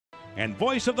and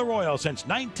voice of the Royals since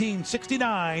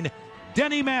 1969,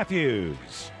 Denny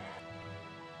Matthews.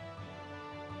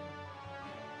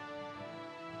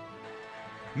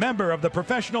 Member of the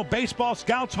Professional Baseball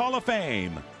Scouts Hall of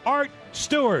Fame, Art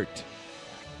Stewart.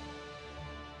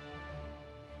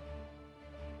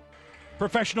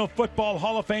 Professional Football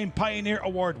Hall of Fame Pioneer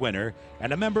Award winner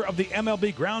and a member of the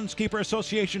MLB Groundskeeper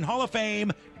Association Hall of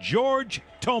Fame, George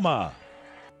Toma.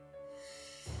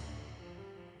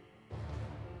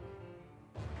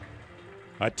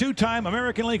 A two-time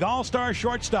American League All-Star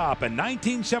shortstop and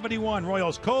 1971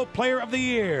 Royals Co-Player of the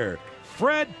Year,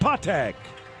 Fred Patek.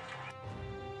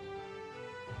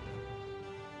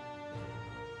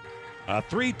 A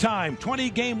three-time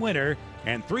 20-game winner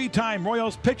and three-time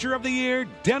Royals Pitcher of the Year,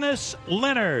 Dennis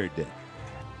Leonard.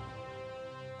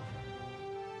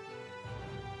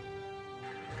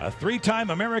 A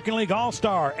three-time American League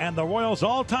All-Star and the Royals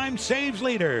all-time saves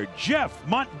leader, Jeff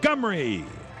Montgomery.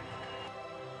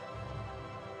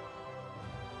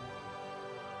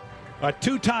 A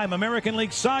two-time American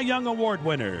League Cy Young Award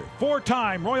winner,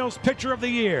 four-time Royals Pitcher of the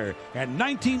Year, and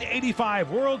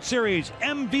 1985 World Series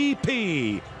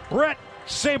MVP, Bret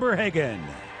Saberhagen.